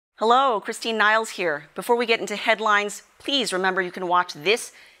Hello, Christine Niles here. Before we get into headlines, please remember you can watch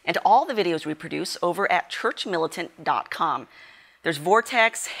this and all the videos we produce over at churchmilitant.com. There's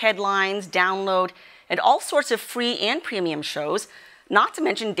Vortex, headlines, download, and all sorts of free and premium shows, not to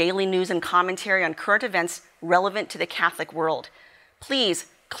mention daily news and commentary on current events relevant to the Catholic world. Please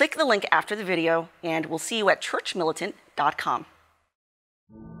click the link after the video, and we'll see you at churchmilitant.com.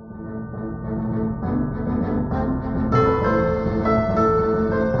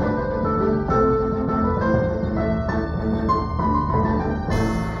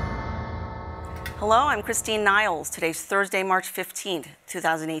 Hello, I'm Christine Niles. Today's Thursday, March 15th,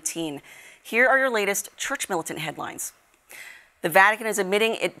 2018. Here are your latest Church Militant headlines. The Vatican is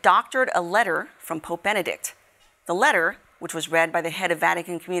admitting it doctored a letter from Pope Benedict. The letter, which was read by the head of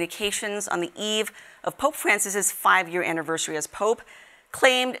Vatican Communications on the eve of Pope Francis's 5-year anniversary as Pope,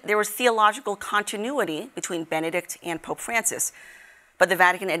 claimed there was theological continuity between Benedict and Pope Francis. But the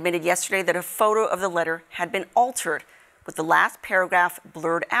Vatican admitted yesterday that a photo of the letter had been altered, with the last paragraph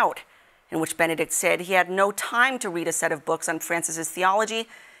blurred out, in which Benedict said he had no time to read a set of books on Francis's theology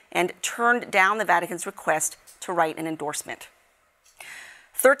and turned down the Vatican's request to write an endorsement.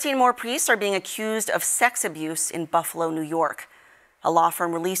 13 more priests are being accused of sex abuse in Buffalo, New York. A law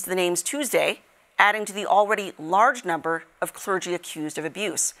firm released the names Tuesday, adding to the already large number of clergy accused of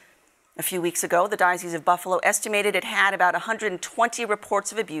abuse. A few weeks ago, the Diocese of Buffalo estimated it had about 120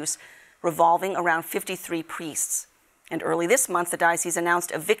 reports of abuse revolving around 53 priests. And early this month, the diocese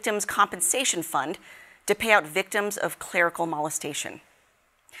announced a victims' compensation fund to pay out victims of clerical molestation.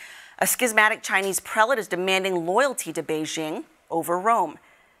 A schismatic Chinese prelate is demanding loyalty to Beijing over Rome.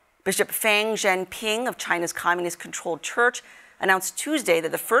 Bishop Fang Zhenping of China's communist-controlled church announced Tuesday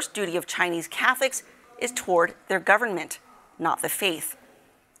that the first duty of Chinese Catholics is toward their government, not the faith.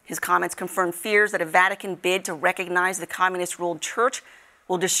 His comments confirmed fears that a Vatican bid to recognize the communist-ruled church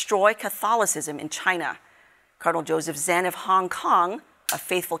will destroy Catholicism in China. Cardinal Joseph Zen of Hong Kong, a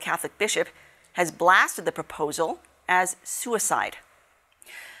faithful Catholic bishop, has blasted the proposal as suicide.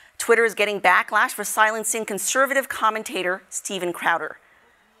 Twitter is getting backlash for silencing conservative commentator Steven Crowder.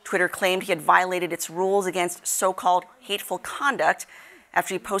 Twitter claimed he had violated its rules against so-called hateful conduct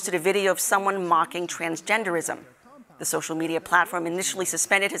after he posted a video of someone mocking transgenderism. The social media platform initially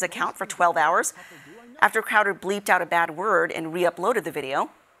suspended his account for 12 hours. After Crowder bleeped out a bad word and re-uploaded the video,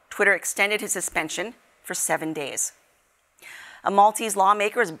 Twitter extended his suspension for 7 days. A Maltese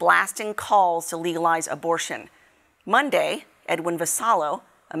lawmaker is blasting calls to legalize abortion. Monday, Edwin Vassallo,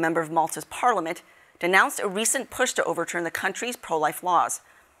 a member of Malta's parliament, denounced a recent push to overturn the country's pro-life laws.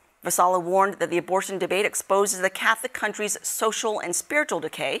 Vassallo warned that the abortion debate exposes the Catholic country's social and spiritual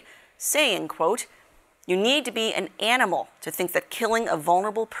decay, saying, quote, "You need to be an animal to think that killing a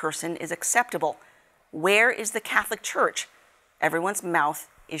vulnerable person is acceptable. Where is the Catholic Church? Everyone's mouth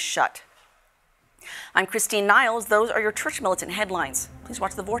is shut." I'm Christine Niles. Those are your Church Militant headlines. Please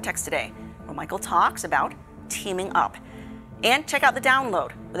watch The Vortex today, where Michael talks about teaming up. And check out the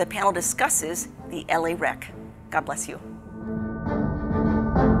download, where the panel discusses the LA wreck. God bless you.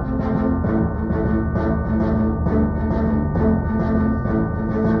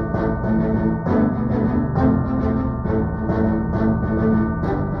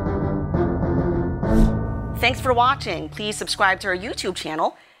 Thanks for watching. Please subscribe to our YouTube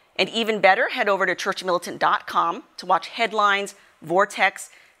channel. And even better, head over to churchmilitant.com to watch headlines, Vortex,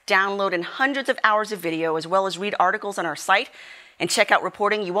 download, and hundreds of hours of video, as well as read articles on our site and check out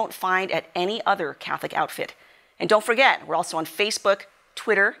reporting you won't find at any other Catholic outfit. And don't forget, we're also on Facebook,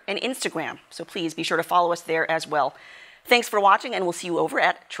 Twitter, and Instagram, so please be sure to follow us there as well. Thanks for watching, and we'll see you over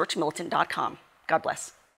at churchmilitant.com. God bless.